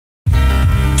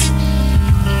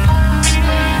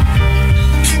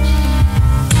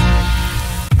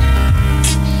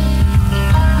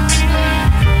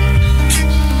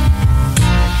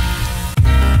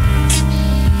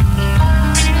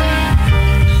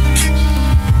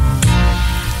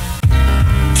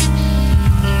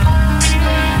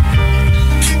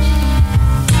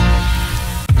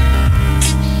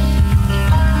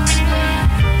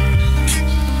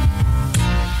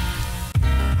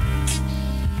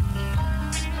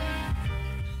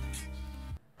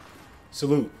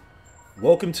Salute.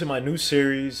 Welcome to my new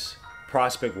series,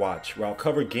 Prospect Watch, where I'll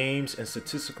cover games and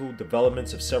statistical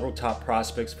developments of several top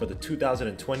prospects for the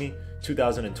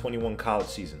 2020-2021 college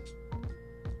season.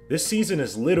 This season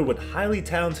is littered with highly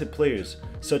talented players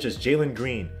such as Jalen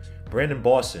Green, Brandon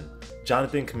Boston,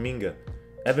 Jonathan Kuminga,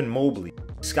 Evan Mobley,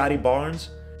 Scotty Barnes,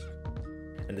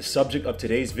 and the subject of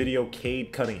today's video,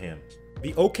 Cade Cunningham.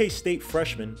 The OK State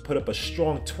freshman put up a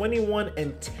strong 21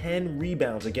 and 10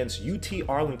 rebounds against UT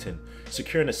Arlington,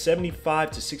 securing a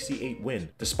 75-68 win.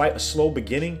 Despite a slow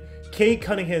beginning, Cade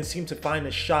Cunningham seemed to find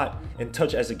his shot and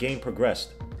touch as the game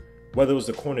progressed. Whether it was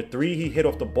the corner three he hit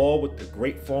off the ball with the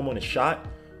great form on his shot,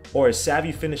 or his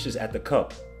savvy finishes at the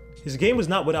cup. His game was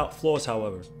not without flaws,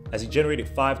 however, as he generated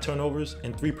 5 turnovers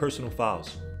and 3 personal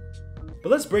fouls.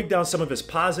 But let's break down some of his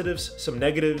positives, some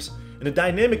negatives, and a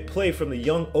dynamic play from the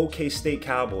young OK State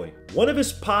Cowboy. One of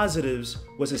his positives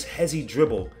was his hezzy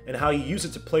dribble and how he used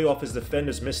it to play off his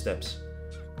defenders' missteps.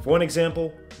 For an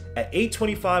example, at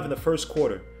 8:25 in the first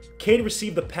quarter, Cade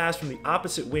received the pass from the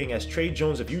opposite wing as Trey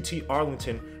Jones of UT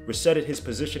Arlington resetted his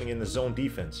positioning in the zone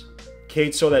defense.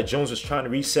 Cade saw that Jones was trying to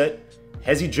reset,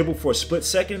 hezzy dribbled for a split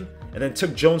second, and then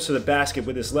took Jones to the basket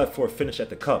with his left for a finish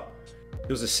at the cup. It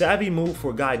was a savvy move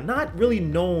for a guy not really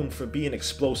known for being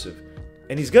explosive,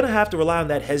 and he's going to have to rely on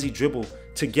that hezzy dribble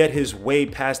to get his way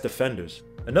past defenders.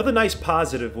 Another nice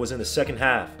positive was in the second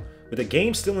half, with the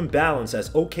game still in balance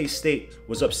as OK State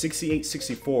was up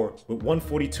 68-64 with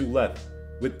 1:42 left.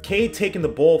 With Cade taking the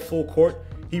ball full court,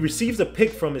 he receives a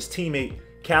pick from his teammate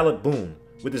Caleb Boone,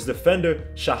 with his defender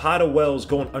Shahada Wells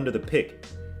going under the pick.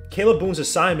 Caleb Boone's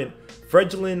assignment,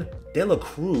 Fredgelin De La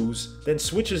Cruz, then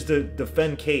switches to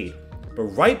defend Cade. But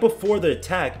right before the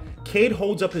attack, Cade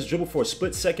holds up his dribble for a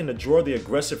split second to draw the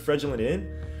aggressive Fredgelin in,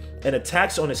 and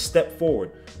attacks on his step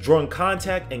forward, drawing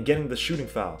contact and getting the shooting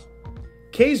foul.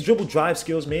 Cade's dribble drive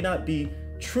skills may not be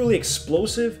truly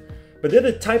explosive, but they're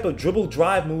the type of dribble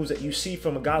drive moves that you see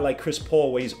from a guy like Chris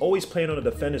Paul, where he's always playing on the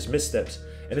defender's missteps,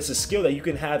 and it's a skill that you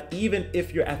can have even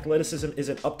if your athleticism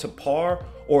isn't up to par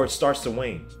or it starts to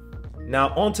wane. Now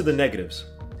on to the negatives.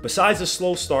 Besides the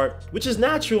slow start, which is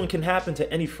natural and can happen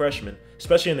to any freshman,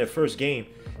 especially in their first game,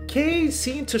 Cade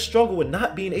seemed to struggle with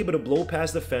not being able to blow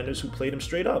past defenders who played him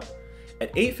straight up.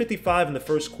 At 8:55 in the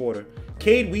first quarter,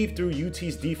 Cade weaved through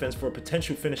UT's defense for a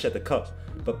potential finish at the cup,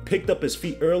 but picked up his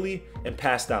feet early and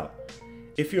passed out.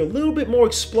 If you're a little bit more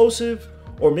explosive,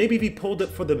 or maybe if he pulled up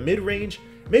for the mid-range,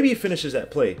 maybe he finishes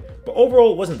that play, but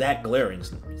overall it wasn't that glaring.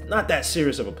 It's not that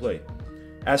serious of a play.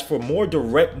 As for more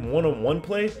direct one-on-one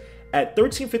play, at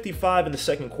 13:55 in the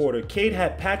second quarter, Cade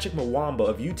had Patrick Mwamba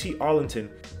of UT Arlington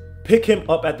pick him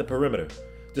up at the perimeter.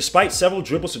 Despite several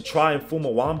dribbles to try and fool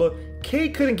Mwamba,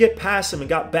 Cade couldn't get past him and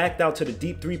got backed out to the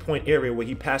deep three-point area where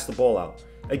he passed the ball out.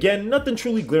 Again, nothing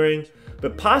truly glaring,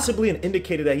 but possibly an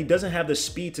indicator that he doesn't have the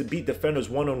speed to beat defenders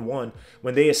one-on-one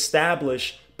when they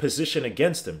establish position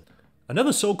against him.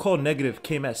 Another so-called negative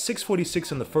came at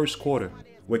 6:46 in the first quarter,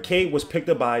 where Cade was picked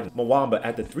up by Mwamba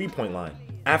at the three-point line.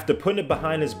 After putting it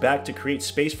behind his back to create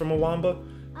space for Mwamba,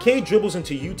 Cade dribbles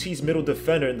into UT's middle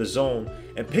defender in the zone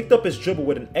and picked up his dribble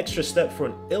with an extra step for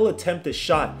an ill-attempted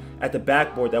shot at the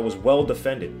backboard that was well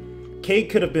defended.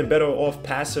 Cade could have been better off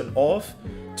passing off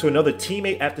to another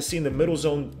teammate after seeing the middle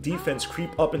zone defense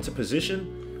creep up into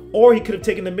position, or he could have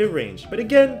taken the mid-range. But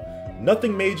again,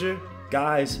 nothing major.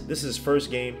 Guys, this is his first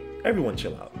game. Everyone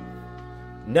chill out.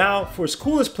 Now, for his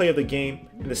coolest play of the game,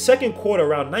 in the second quarter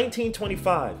around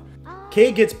 19:25,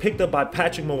 Cade gets picked up by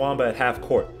Patrick Mwamba at half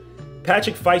court.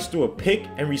 Patrick fights through a pick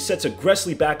and resets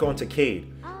aggressively back onto Cade.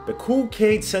 The cool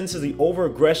Cade senses the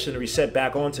over-aggression and reset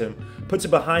back onto him, puts it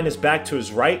behind his back to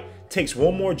his right, takes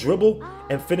one more dribble,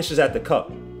 and finishes at the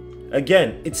cup.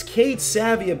 Again, it's Cade's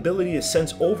savvy ability to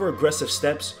sense over-aggressive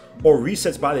steps or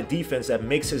resets by the defense that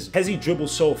makes his hezzy dribble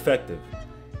so effective.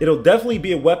 It'll definitely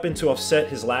be a weapon to offset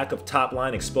his lack of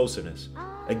top-line explosiveness.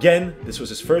 Again, this was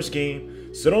his first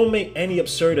game, so don't make any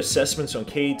absurd assessments on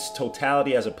Cade's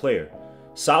totality as a player.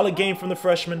 Solid game from the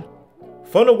freshman.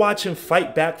 Fun to watch him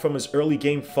fight back from his early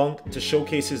game funk to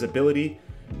showcase his ability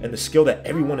and the skill that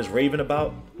everyone is raving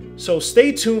about. So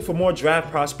stay tuned for more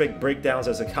draft prospect breakdowns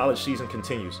as the college season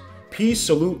continues. Peace,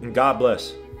 salute, and God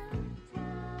bless.